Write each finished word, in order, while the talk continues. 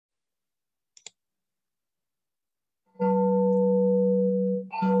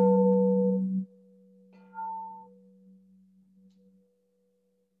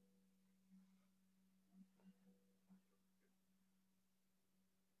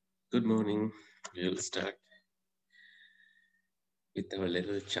Good morning. We'll start with our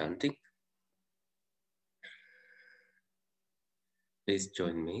little chanting. Please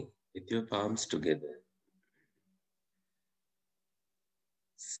join me with your palms together.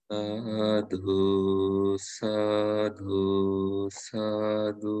 Sadhu, sadhu,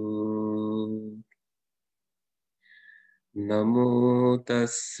 sadhu. Namo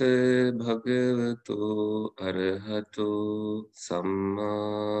tassa bhagavato arahato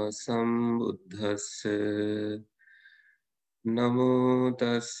samma sambuddhassa. Namo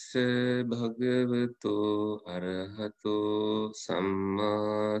tassa bhagavato arahato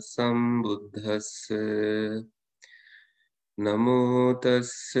samma sambuddhassa. Namo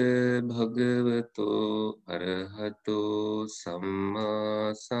tassa bhagavato arahato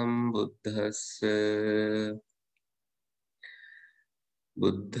samma sambuddhassa.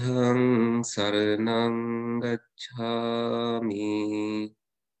 Buddhaṃ saranang gacchāmi.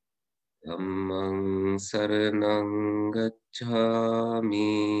 Dhammang saranang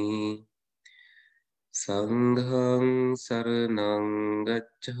gacchāmi. Sanghang saranang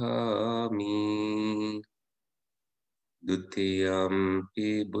gacchāmi. Dutiyampi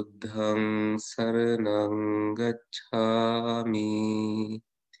buddhaṃ saranang gacchāmi.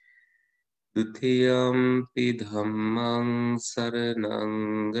 Dutiyampi dhammang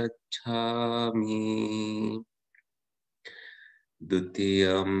saranang gacchāmi.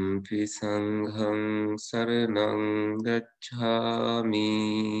 Dutiyampi sanghang saranang gacchāmi.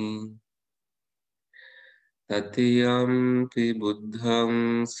 Tatiyampi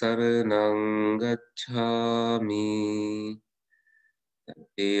buddhaṃ saranang gacchāmi.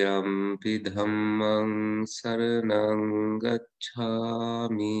 Tatiyampi dhammang saranang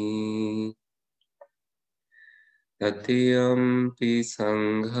gacchāmi. Tatiyampi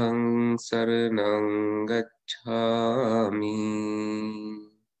sanghang saranang gacchāmi.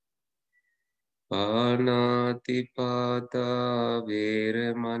 Pānātipātā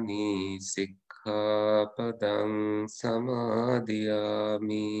vēramani sikkhapadang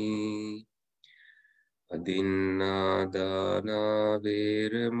samadhiyāmi. Adinnādāna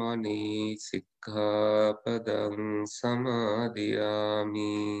vēramani sikkhapadang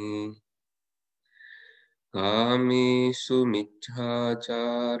samadhiyāmi. Kāmesu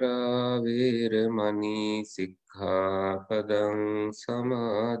miccācārā vēramani sikkhapadang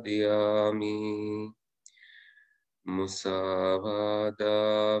samadhiyāmi.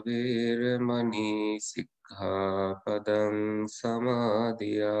 Musāvādā vēramani sikkhapadang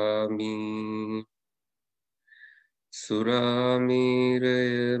samadhiyāmi.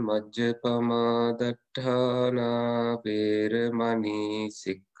 Surāmēraya majjapamā datthānā vēramani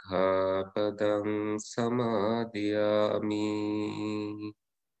sikkhapadang samadhiyāmi.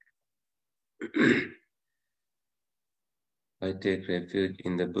 I take refuge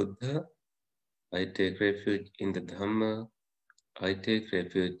in the Buddha. I take refuge in the Dhamma. I take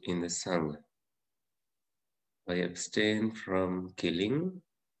refuge in the Sangha. I abstain from killing.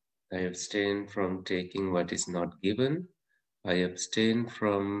 I abstain from taking what is not given. I abstain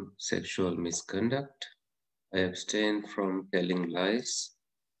from sexual misconduct. I abstain from telling lies.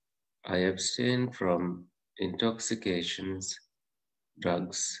 I abstain from intoxications,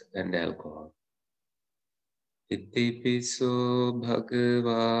 drugs, and alcohol. Itipiso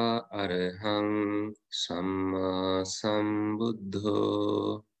bhagavā arahang samma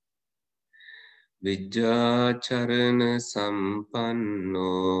sambuddho. Vijjācarana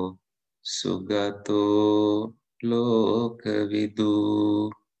sampanno sugato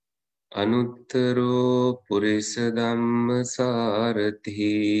lokavidu. Anuttaro purisa dhamma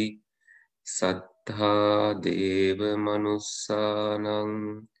sārathi. Sattha deva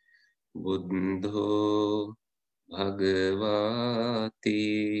manussanam buddho bhagavati.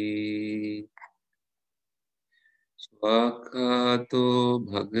 Svakato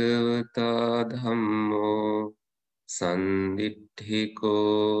bhagavata dhammo sanditthiko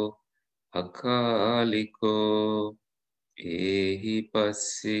akaliko ehi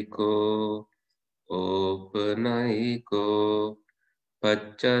passiko opanayiko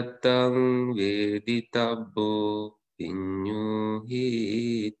paccatang veditabbo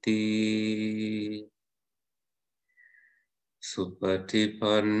viññuhiti.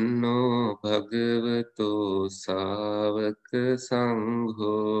 Supatipanno bhagavato sāvaka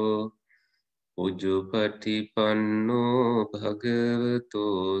sangho. Ujupatipanno bhagavato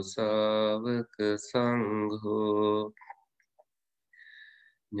sāvaka sangho.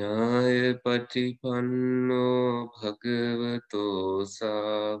 Nyāyapatipanno bhagavato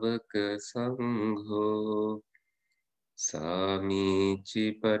sāvaka sangho.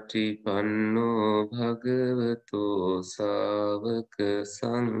 Samichi patipanno bhagavato savaka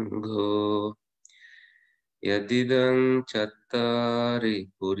sangho Yadidang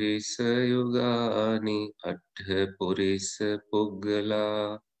chattari purisa yugani attha purisa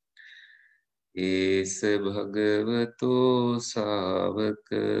puggala Esa bhagavato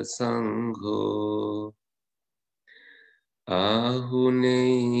savaka sangho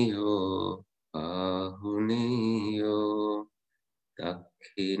Ahuneyo Ahuneyo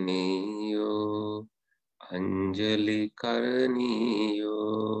Dakhineyo Anjali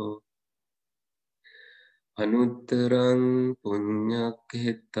Karaniyo Anuttarang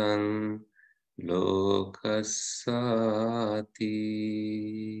Punyakhetang Lokasati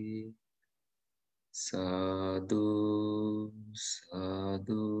Sadhu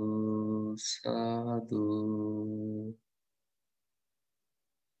Sadhu Sadhu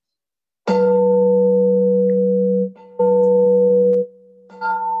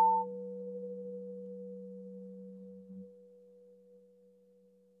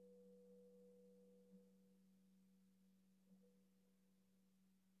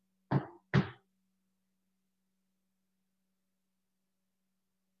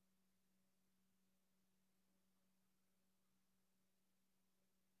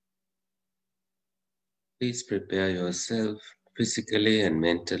Please prepare yourself physically and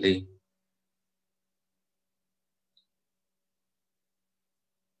mentally.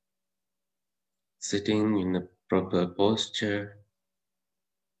 Sitting in a proper posture,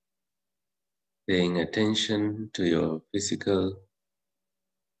 paying attention to your physical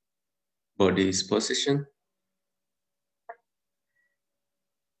body's position,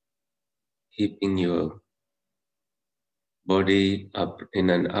 keeping your body up in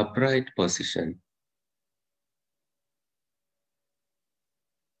an upright position.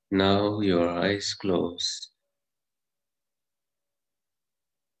 Now your eyes closed.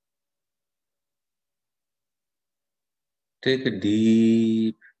 Take a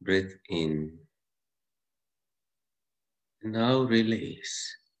deep breath in. Now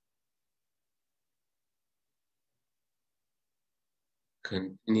release.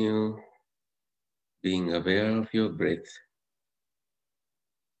 Continue being aware of your breath.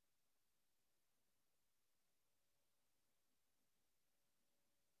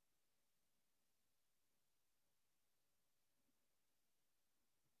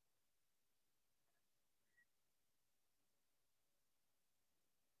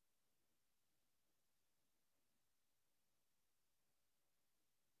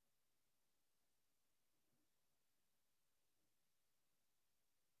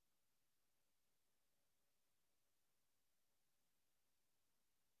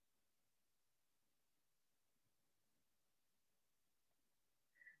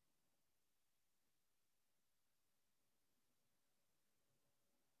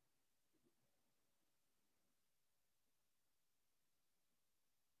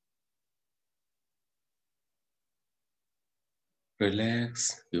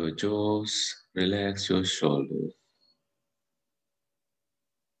 Relax your jaws, relax your shoulders.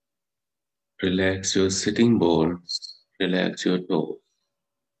 Relax your sitting bones, relax your toes.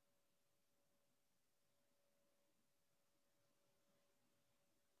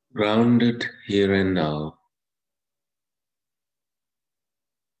 Grounded here and now,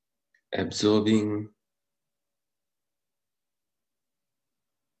 absorbing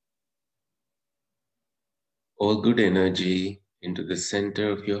all good energy into the center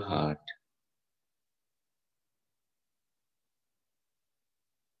of your heart.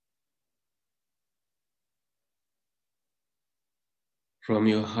 From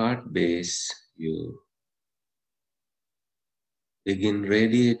your heart base, you begin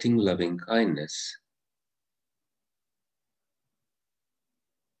radiating loving kindness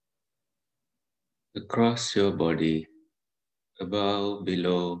across your body, above,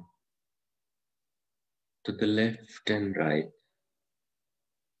 below, to the left and right,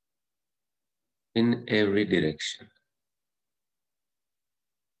 in every direction.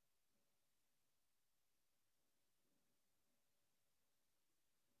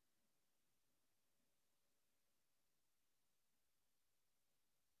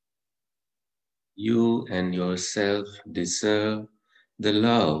 You and yourself deserve the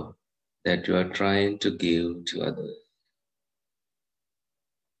love that you are trying to give to others.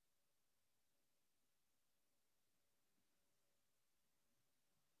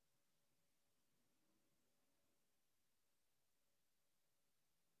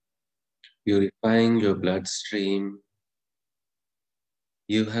 Purifying your bloodstream,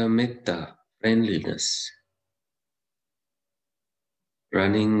 you have Mettā, friendliness,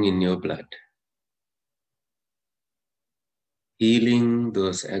 running in your blood. healing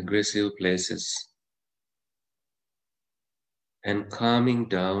those aggressive places and calming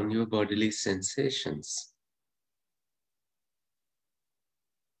down your bodily sensations.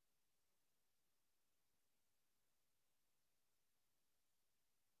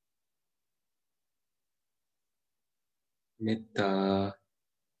 Mettā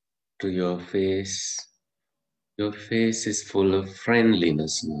to your face. Your face is full of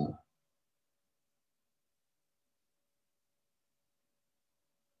friendliness now.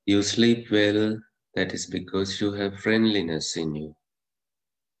 You sleep well, that is because you have friendliness in you.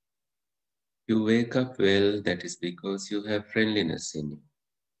 You wake up well, that is because you have friendliness in you.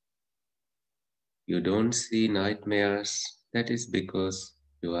 You don't see nightmares, that is because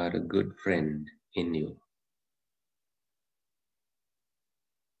you are a good friend in you.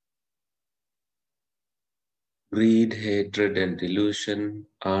 Greed, hatred, and delusion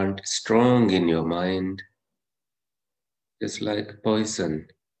aren't strong in your mind, just like poison,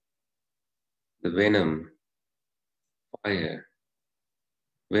 the venom, fire,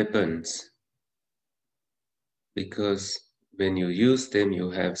 weapons, because when you use them, you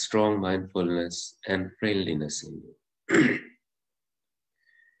have strong mindfulness and friendliness in you.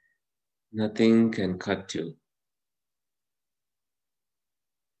 Nothing can cut you.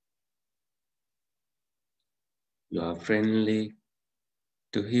 You are friendly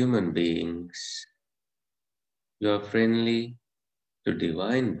to human beings. You are friendly to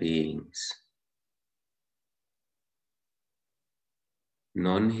divine beings.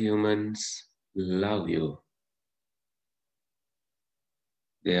 Non-humans love you.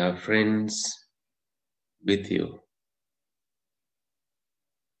 They are friends with you.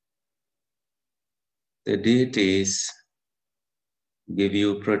 The deities give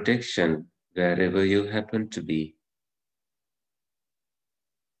you protection wherever you happen to be.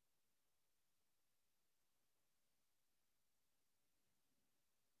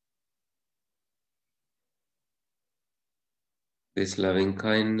 This loving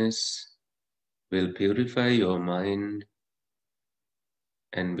kindness will purify your mind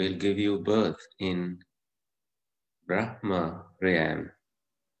and will give you birth in Brahma realm,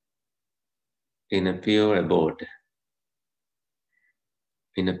 in a pure abode,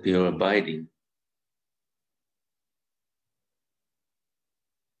 in a pure abiding.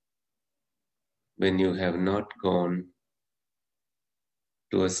 When you have not gone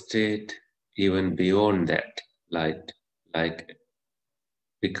to a state even beyond that light, like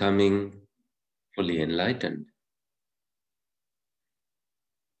becoming fully enlightened,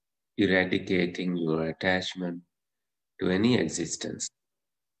 eradicating your attachment to any existence.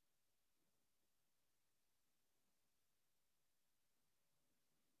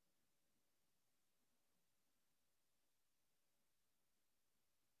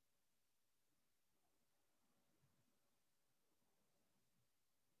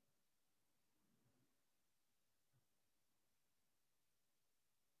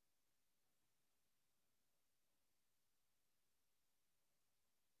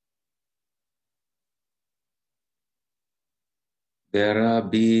 There are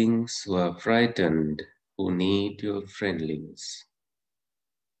beings who are frightened, who need your friendliness.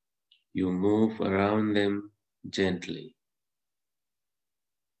 You move around them gently.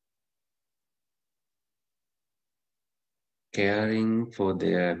 Caring for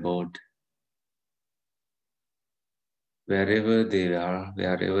their abode. Wherever they are,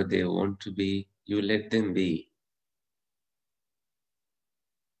 wherever they want to be, you let them be.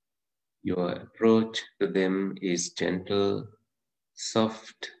 Your approach to them is gentle,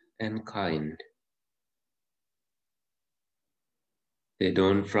 soft, and kind. They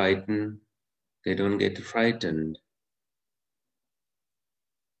don't frighten, they don't get frightened.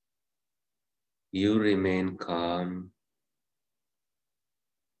 You remain calm.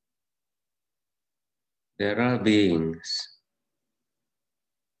 There are beings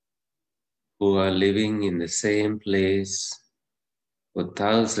who are living in the same place for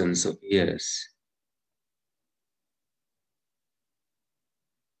thousands of years.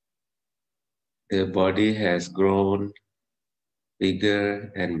 Their body has grown bigger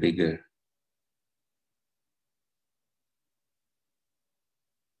and bigger.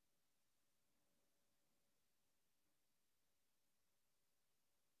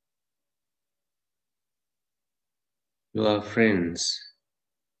 You are friends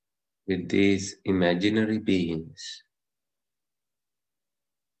with these imaginary beings,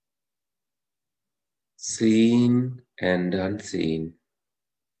 seen and unseen.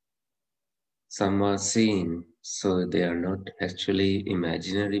 Some are seen, so they are not actually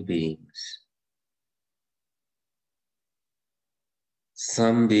imaginary beings.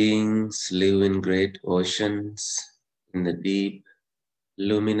 Some beings live in great oceans in the deep,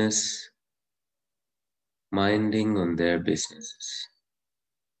 luminous, minding on their businesses.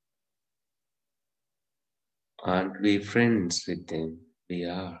 Aren't we friends with them? We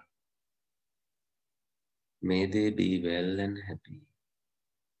are. May they be well and happy.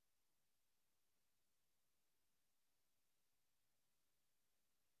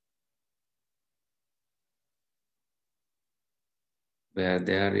 Where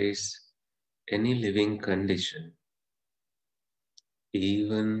there is any living condition,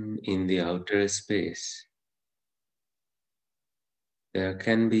 even in the outer space, there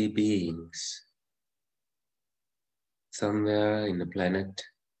can be beings somewhere in a planet,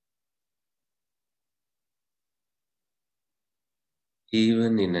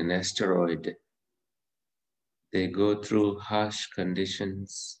 even in an asteroid. They go through harsh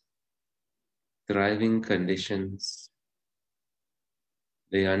conditions, thriving conditions.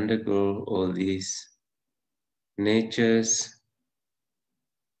 They undergo all these nature's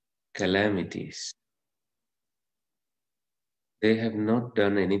calamities. They have not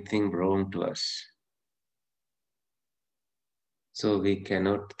done anything wrong to us. So we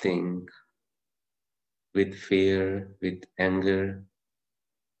cannot think with fear, with anger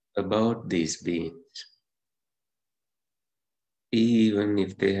about these beings. Even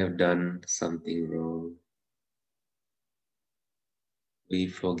if they have done something wrong, we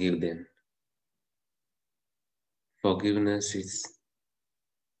forgive them. Forgiveness is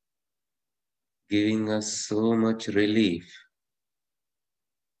giving us so much relief.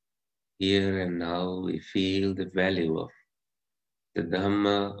 Here and now we feel the value of the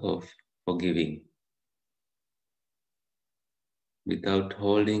Dhamma of forgiving without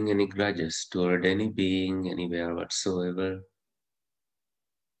holding any grudges toward any being anywhere whatsoever.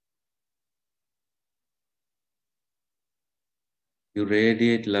 You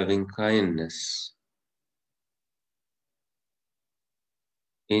radiate loving kindness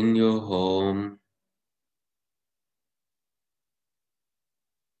in your home,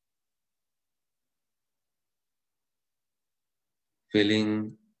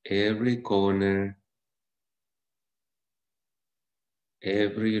 filling every corner,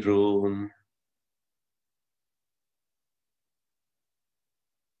 every room,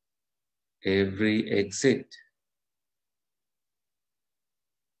 every exit.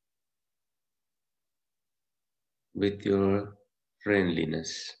 With your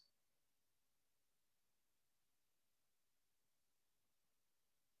friendliness.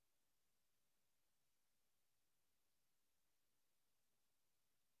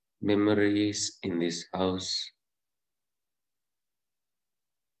 Memories in this house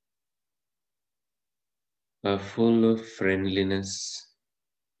are full of friendliness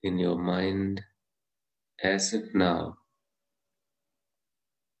in your mind as of now.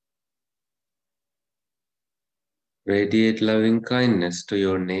 Radiate loving kindness to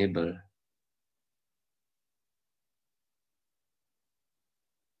your neighbor.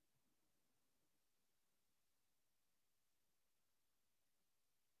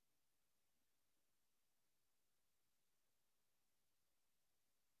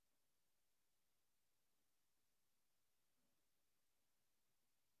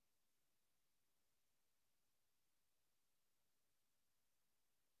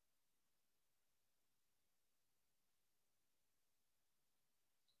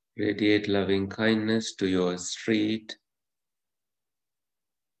 Radiate loving kindness to your street.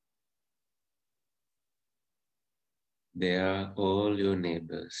 They are all your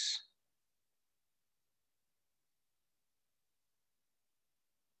neighbors.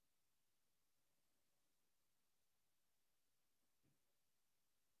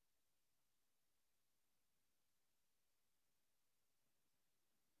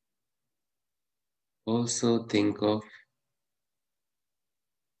 Also think of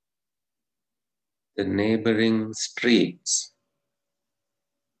the neighboring streets.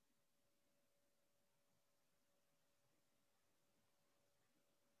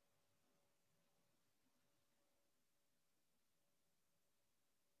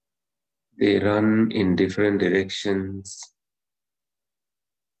 They run in different directions.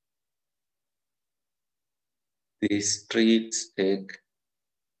 These streets take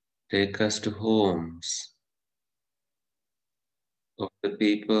us to homes of the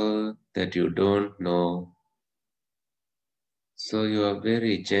people that you don't know. So you are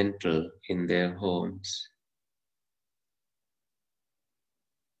very gentle in their homes.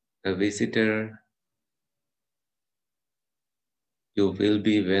 A visitor, you will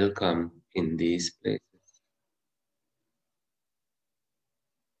be welcome in these places.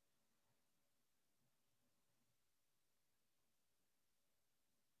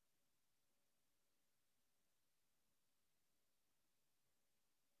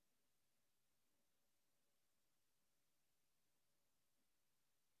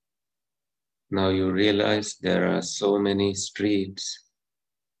 Now you realize there are so many streets.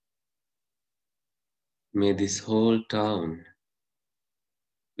 May this whole town,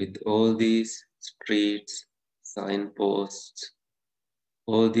 with all these streets, signposts,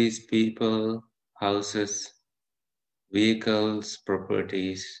 all these people, houses, vehicles,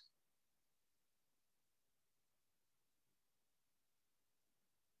 properties,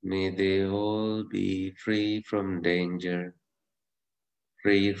 may they all be free from danger,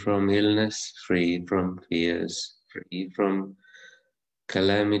 free from illness, free from fears, free from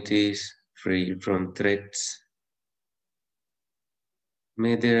calamities, free from threats.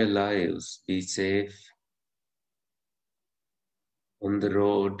 May their lives be safe on the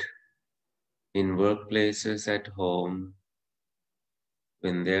road, in workplaces, at home,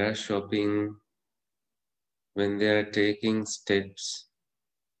 when they are shopping, when they are taking steps,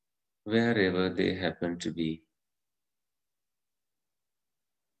 wherever they happen to be.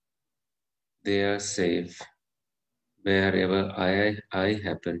 They are safe wherever I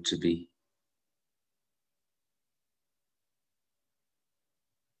happen to be.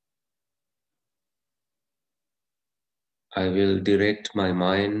 I will direct my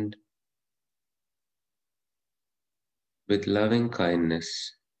mind with loving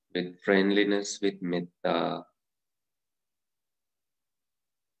kindness, with friendliness, with Mettā,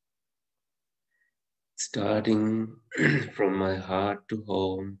 starting from my heart to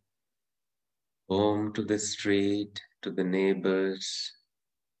home, home to the street, to the neighbors,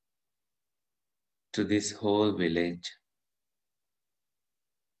 to this whole village.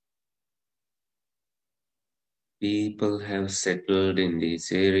 People have settled in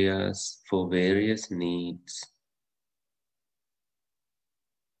these areas for various needs.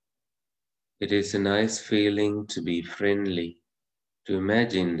 It is a nice feeling to be friendly, to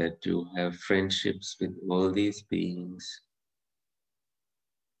imagine that you have friendships with all these beings.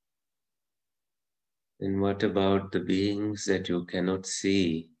 And what about the beings that you cannot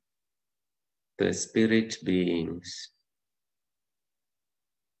see? The spirit beings.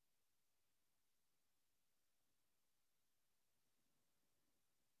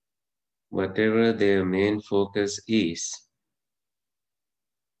 Whatever their main focus is,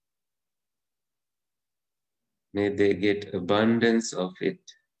 may they get abundance of it,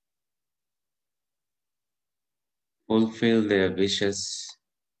 fulfill their wishes,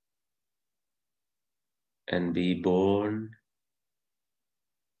 and be born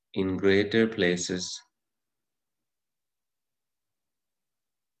in greater places,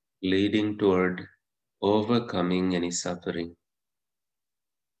 leading toward overcoming any suffering.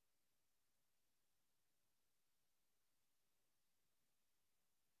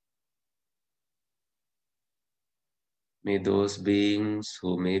 May those beings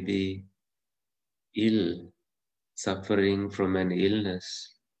who may be ill, suffering from an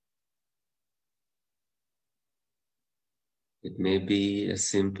illness, it may be a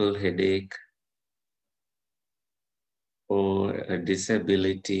simple headache or a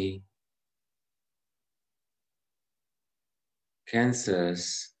disability,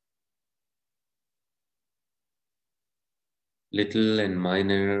 cancers, little and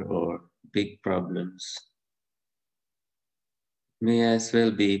minor or big problems. May as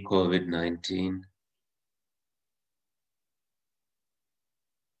well be COVID-19.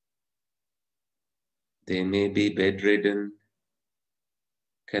 They may be bedridden,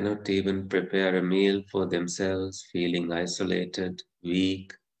 cannot even prepare a meal for themselves, feeling isolated,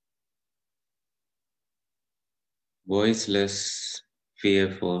 weak, voiceless,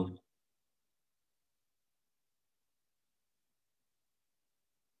 fearful.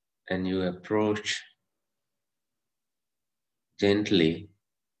 And you approach gently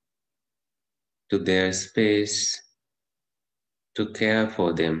to their space to care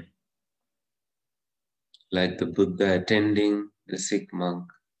for them, like the Buddha attending the sick monk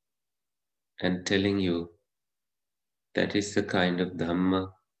and telling you, that is the kind of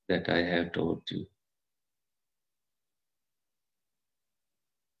Dhamma that I have taught you.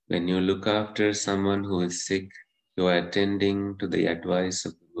 When you look after someone who is sick, you are attending to the advice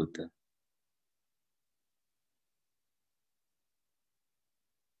of the Buddha.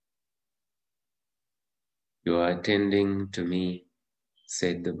 You are attending to me,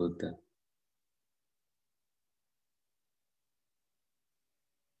 said the Buddha.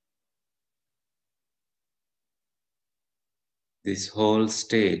 This whole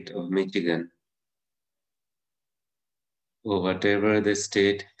state of Michigan, or whatever the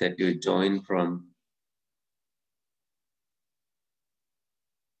state that you join from,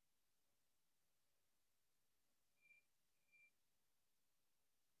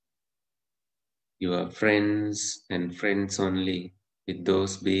 you are friends and friends only. with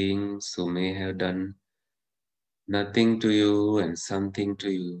those beings who may have done nothing to you and something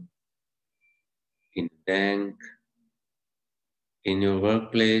to you in bank, in your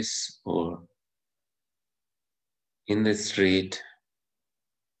workplace, or in the street.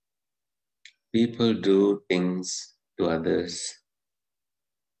 People do things to others.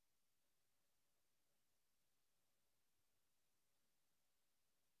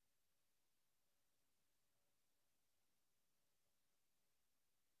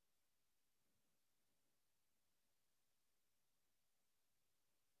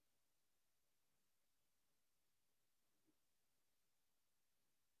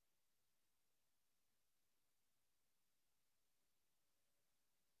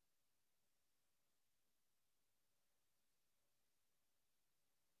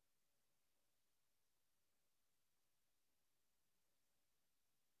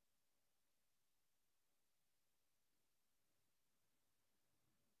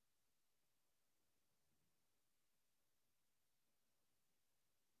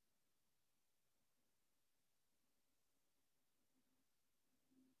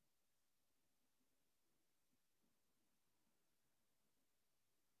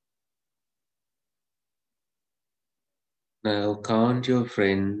 Now count your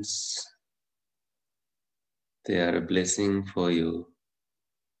friends. They are a blessing for you.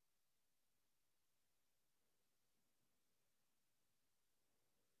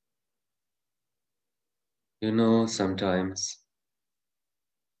 You know, sometimes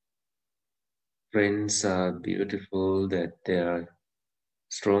friends are beautiful that they are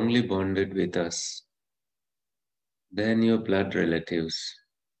strongly bonded with us than your blood relatives.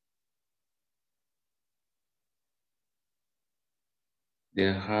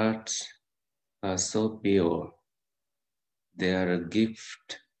 Their hearts are so pure. They are a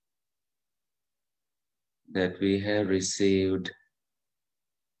gift that we have received,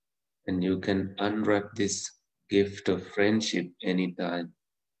 and you can unwrap this gift of friendship anytime.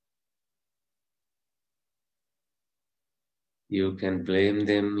 You can blame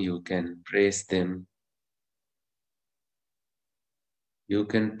them, you can praise them, you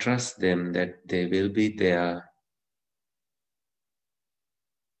can trust them that they will be there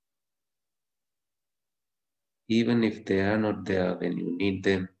even if they are not there when you need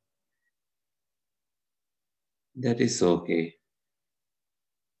them. That is okay.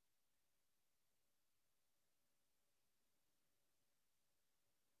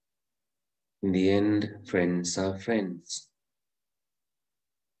 In the end, friends are friends.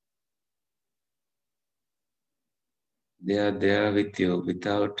 They are there with you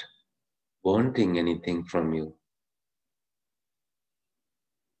without wanting anything from you.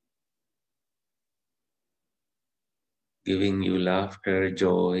 Giving you laughter,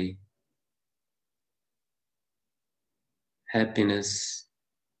 joy, happiness,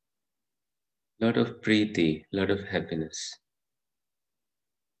 lot of preeti, lot of happiness,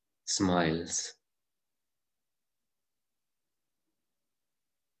 smiles,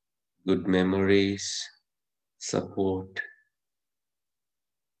 good memories, support.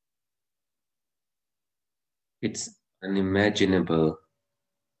 It's unimaginable,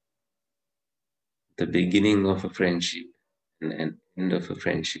 the beginning of a friendship and an end of a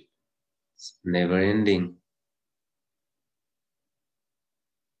friendship. It's never ending.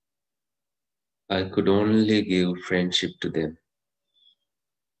 I could only give friendship to them.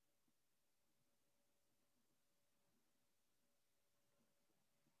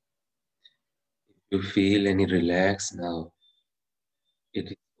 If you feel any relax now,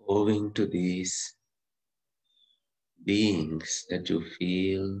 it is owing to these beings that you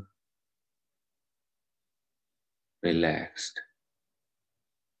feel relaxed.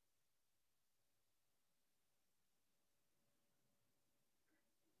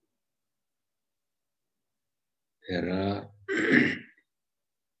 There are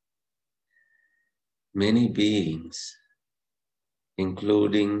many beings,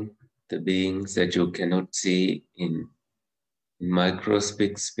 including the beings that you cannot see in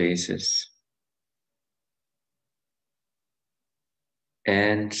microscopic spaces.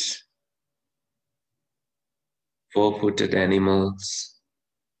 Ants, four-footed animals,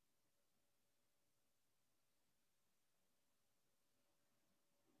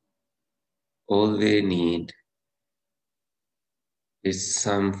 all they need is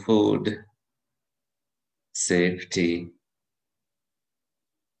some food, safety,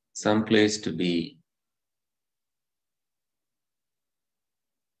 some place to be.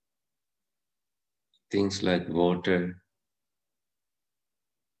 Things like water.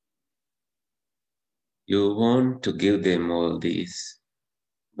 You want to give them all these,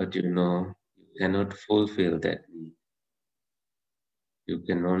 but you know you cannot fulfill that need. You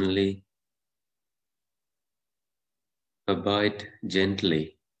can only abide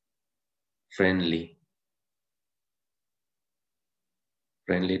gently, friendly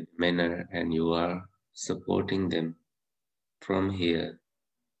manner, and you are supporting them from here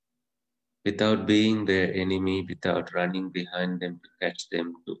without being their enemy, without running behind them to catch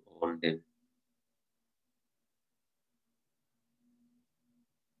them, to own them.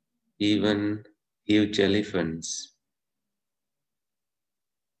 Even huge elephants,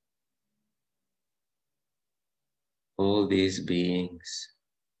 all these beings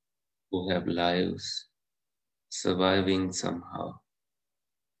who have lives surviving somehow.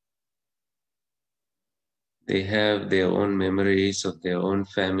 They have their own memories of their own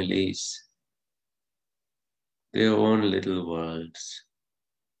families, their own little worlds.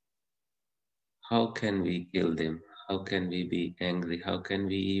 How can we kill them? How can we be angry? How can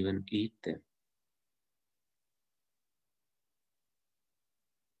we even eat them?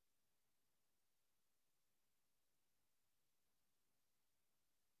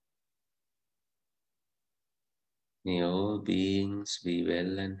 May all beings be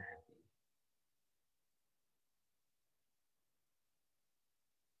well and happy.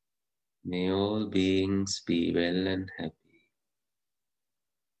 May all beings be well and happy.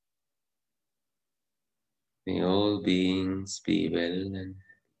 May all beings be well and happy.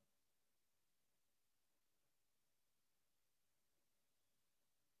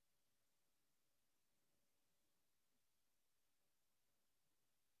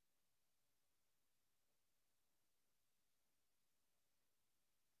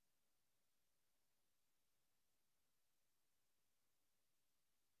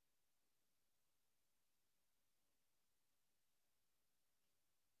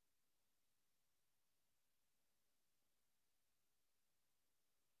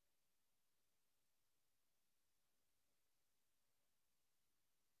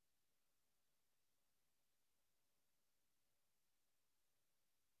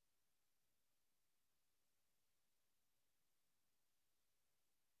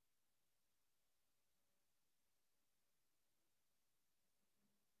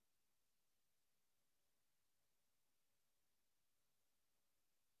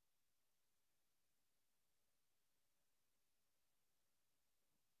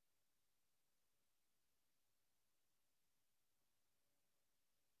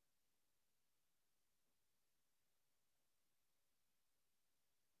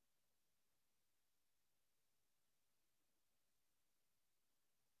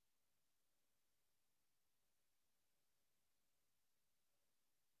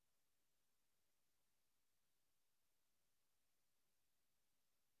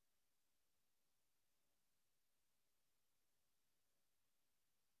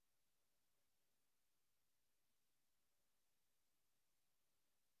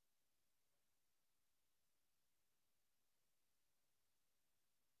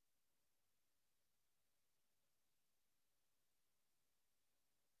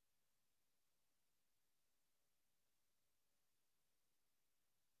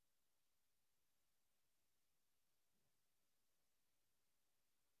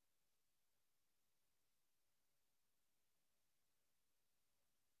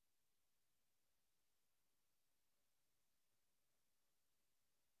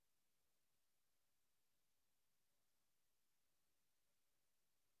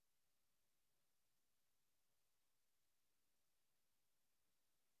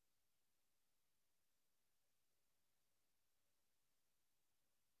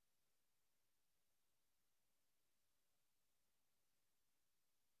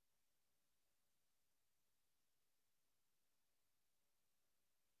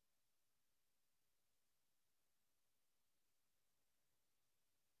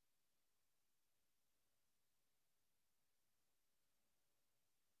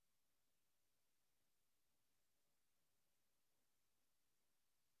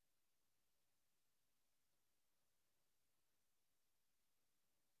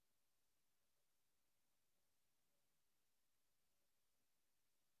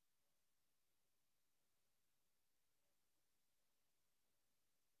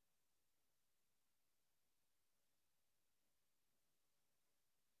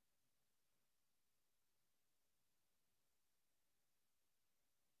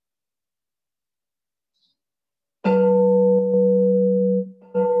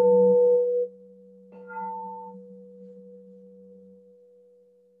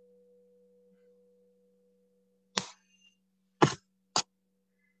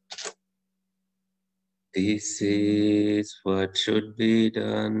 This is what should be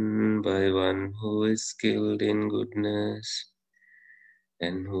done by one who is skilled in goodness.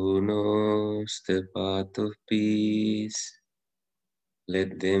 and who knows the path of peace.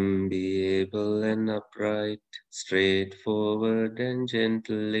 Let them be able and upright, straightforward and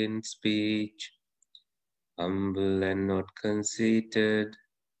gentle in speech, humble and not conceited,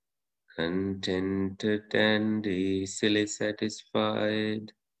 contented and easily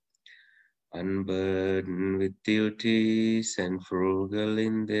satisfied, unburdened with duties and frugal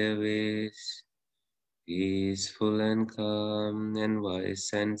in their ways, peaceful and calm and wise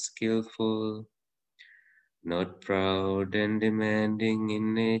and skillful, not proud and demanding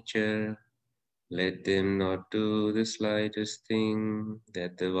in nature. Let them not do the slightest thing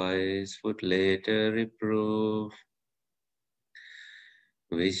that the wise would later reprove,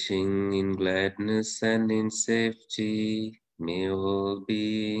 wishing in gladness and in safety, may all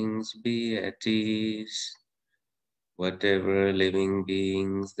beings be at ease. Whatever living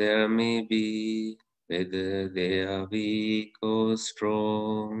beings there may be, whether they are weak or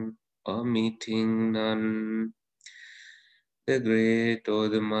strong, omitting none, the great or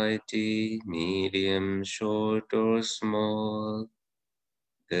the mighty, medium, short or small,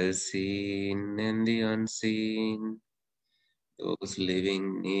 the seen and the unseen, those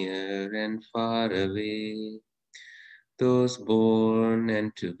living near and far away, those born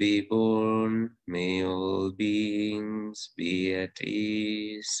and to be born, may all beings be at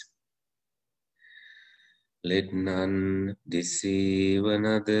ease. Let none deceive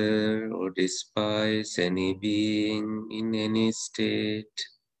another or despise any being in any state.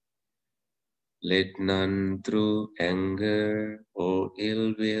 Let none through anger or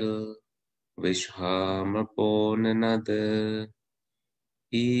ill will wish harm upon another,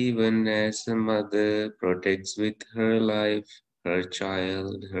 even as a mother protects with her life her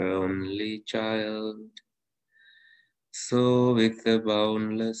child, her only child. So with a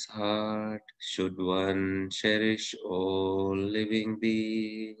boundless heart should one cherish all living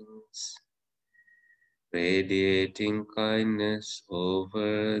beings, radiating kindness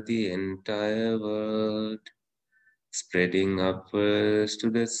over the entire world, spreading upwards to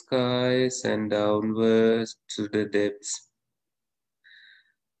the skies and downwards to the depths,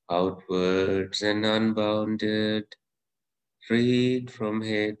 outwards and unbounded, freed from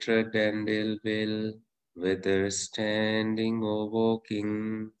hatred and ill will, whether standing or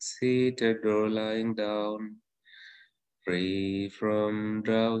walking, seated or lying down, free from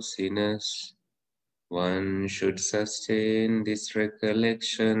drowsiness. One should sustain this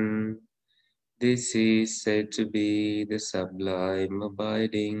recollection. This is said to be the sublime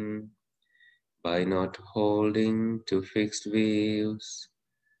abiding, by not holding to fixed views,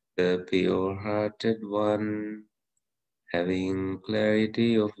 the pure-hearted one, having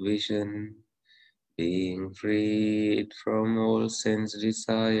clarity of vision, being freed from all sense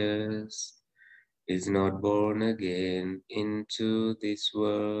desires, is not born again into this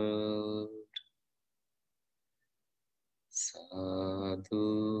world.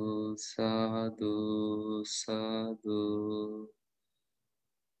 Sadhu, sadhu, sadhu.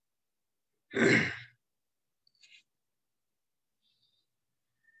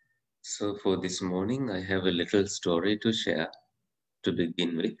 So for this morning, I have a little story to share to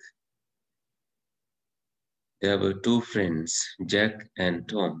begin with. There were two friends, Jack and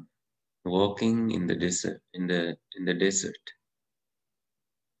Tom, walking in the desert. In the desert,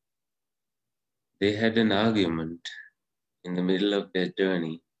 they had an argument in the middle of their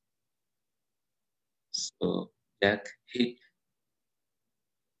journey. So Jack hit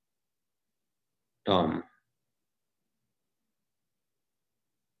Tom,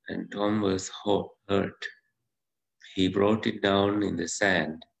 and Tom was hurt. He wrote it down in the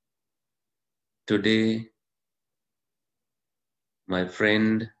sand. Today, my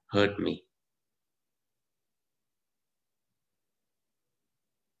friend hurt me.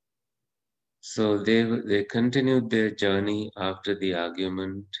 So they continued their journey after the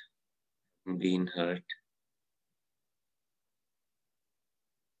argument, being hurt.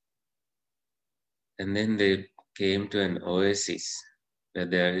 And then they came to an oasis where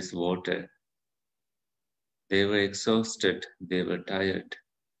there is water. They were exhausted, they were tired.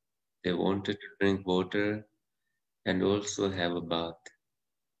 They wanted to drink water and also have a bath.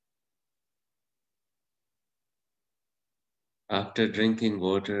 After drinking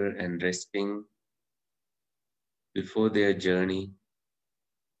water and resting, before their journey,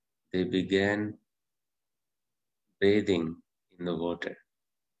 they began bathing in the water.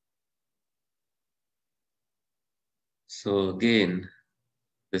 So again,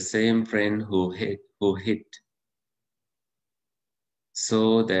 the same friend who hit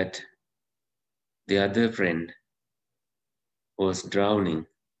saw that the other friend was drowning.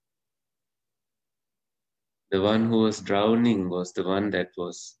 The one who was drowning was the one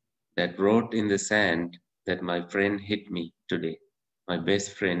that wrote in the sand that my friend hit me today. My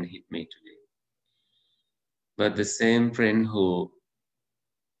best friend hit me today. But the same friend who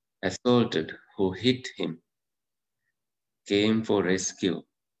assaulted, who hit him, came for rescue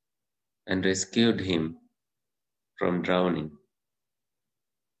and rescued him from drowning.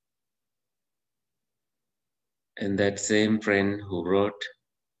 And that same friend who wrote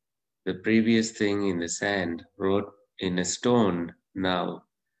the previous thing in the sand wrote in a stone now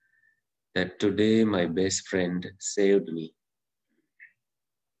that today my best friend saved me.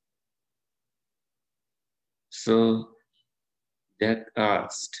 So Jack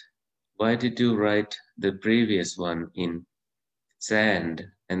asked, why did you write the previous one in sand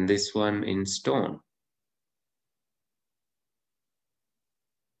and this one in stone?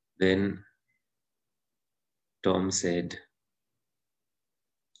 Then Tom said,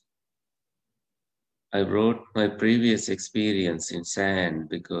 I wrote my previous experience in sand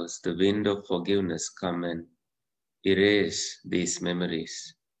because the wind of forgiveness come and erase these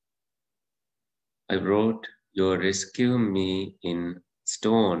memories. I wrote your rescue me in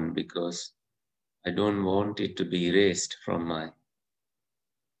stone because I don't want it to be erased from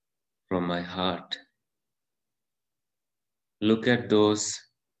my heart. Look at those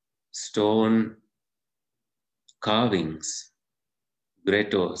stone carvings,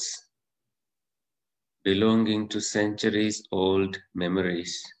 grottos, belonging to centuries old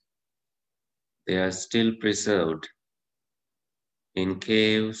memories. They are still preserved in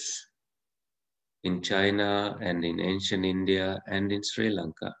caves in China and in ancient India and in Sri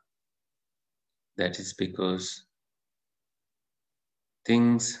Lanka. That is because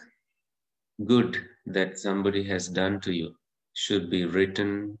things good that somebody has done to you should be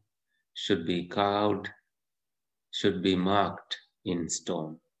written, should be carved, should be marked in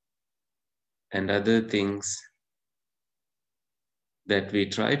stone. And other things that we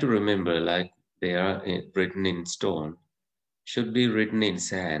try to remember like they are written in stone should be written in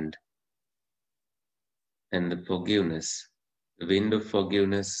sand. And the forgiveness, the wind of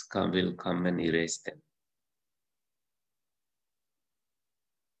forgiveness will come and erase them.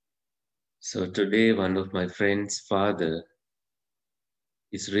 So today one of my friend's father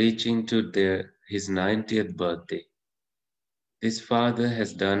is reaching to his 90th birthday. This father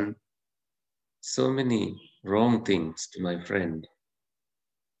has done so many wrong things to my friend.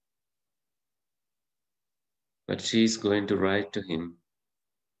 But she's going to write to him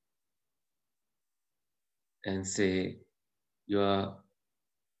and say, you are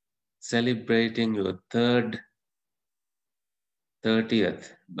celebrating your 30th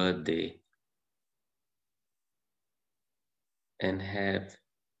birthday and have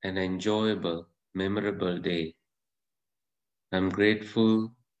an enjoyable, memorable day. I'm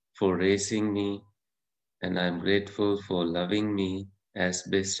grateful for raising me and I'm grateful for loving me as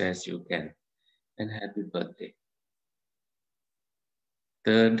best as you can. And happy birthday.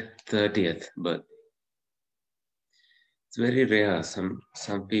 30th birthday. It's very rare. Some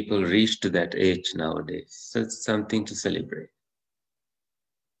people reach to that age nowadays. So it's something to celebrate.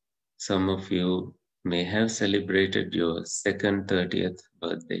 Some of you may have celebrated your second 30th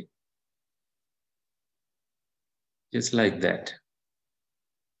birthday. Just like that.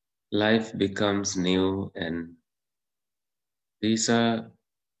 Life becomes new and these are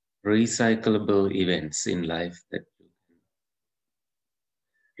recyclable events in life that you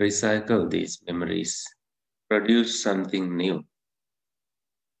can recycle these memories, produce something new.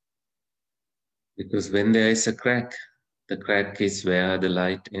 Because when there is a crack, the crack is where the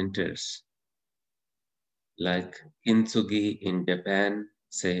light enters. Like Kintsugi in Japan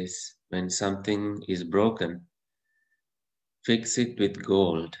says, when something is broken, fix it with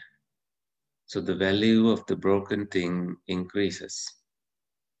gold. So the value of the broken thing increases.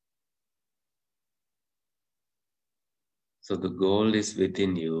 So the gold is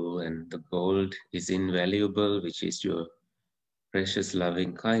within you and the gold is invaluable, which is your precious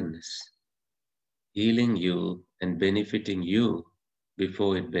loving kindness, healing you and benefiting you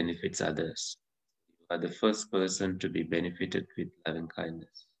before it benefits others. You are the first person to be benefited with loving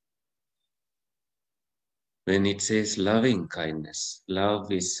kindness. When it says loving kindness,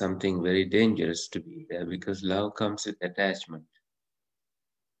 love is something very dangerous to be there because love comes with attachment.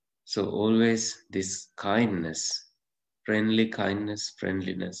 So always this kindness, friendly kindness,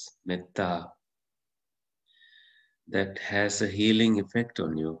 friendliness, Mettā, that has a healing effect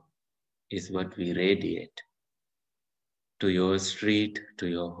on you is what we radiate to your street, to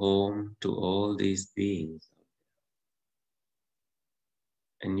your home, to all these beings.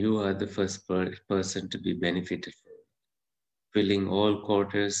 And you are the first person to be benefited from it. filling all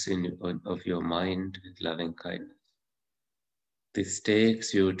quarters of your mind with loving kindness. This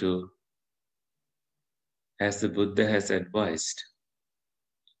takes you to, as the Buddha has advised,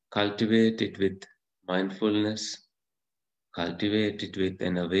 cultivate it with mindfulness, cultivate it with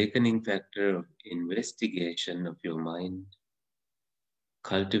an awakening factor of investigation of your mind,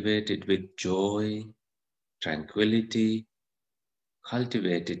 cultivate it with joy, tranquility,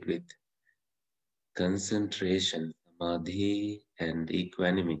 cultivate it with concentration, samadhi, and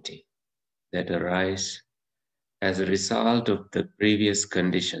equanimity that arise as a result of the previous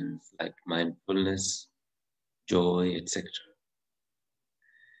conditions like mindfulness, joy, etc.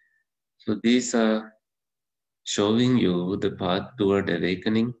 So these are showing you the path toward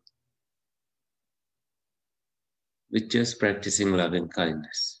awakening with just practicing loving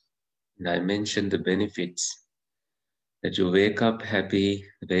kindness. And I mentioned the benefits that you wake up happy,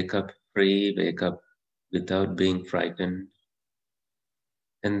 wake up free, wake up without being frightened.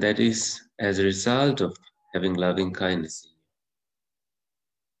 And that is as a result of having loving kindness.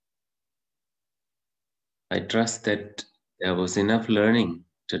 I trust that there was enough learning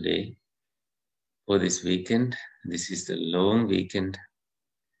today for this weekend. This is the long weekend.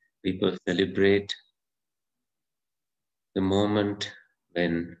 People celebrate the moment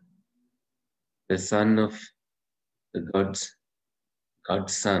when the son of the God's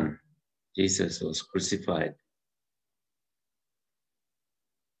son, Jesus, was crucified.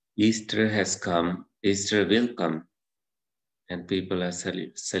 Easter has come, Easter will come, and people are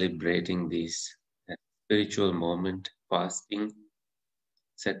celebrating this spiritual moment, fasting,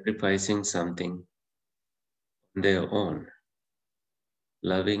 sacrificing something on their own,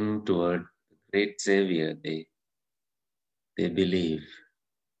 loving toward the great Savior they believe,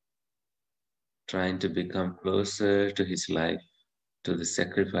 trying to become closer to his life, to the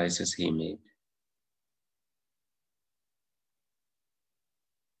sacrifices he made.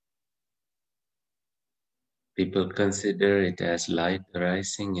 People consider it as light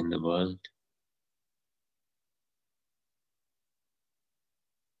arising in the world.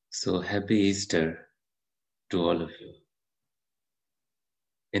 So happy Easter to all of you.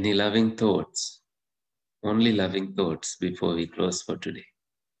 Any loving thoughts? Only loving thoughts before we close for today.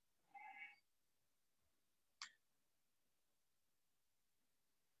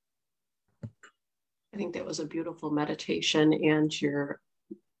 I think that was a beautiful meditation, and your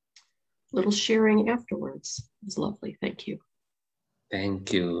little sharing afterwards was lovely. Thank you.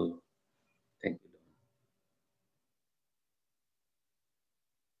 Thank you. Thank you.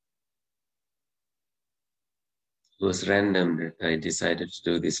 It was random that I decided to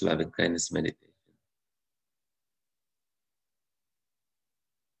do this loving kindness meditation.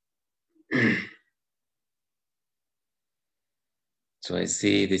 So I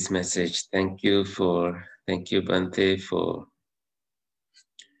see this message. Thank you, Bhante, for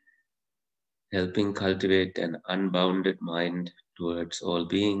helping cultivate an unbounded mind towards all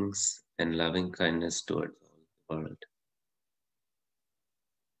beings and loving kindness towards all the world.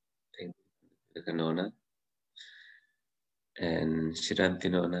 Thank you, Kanona. And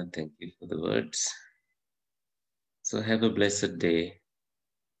Shirantinona, thank you for the words. So have a blessed day.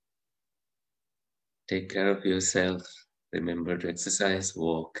 Take care of yourself. Remember to exercise,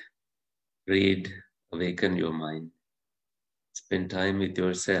 walk, read, awaken your mind. Spend time with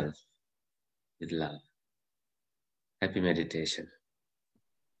yourself with love. Happy meditation.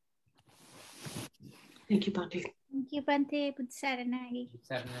 Thank you, Bhante. Thank you, Bhante. Buddha Saranagi.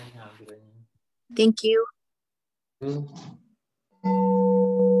 Thank you. Mm.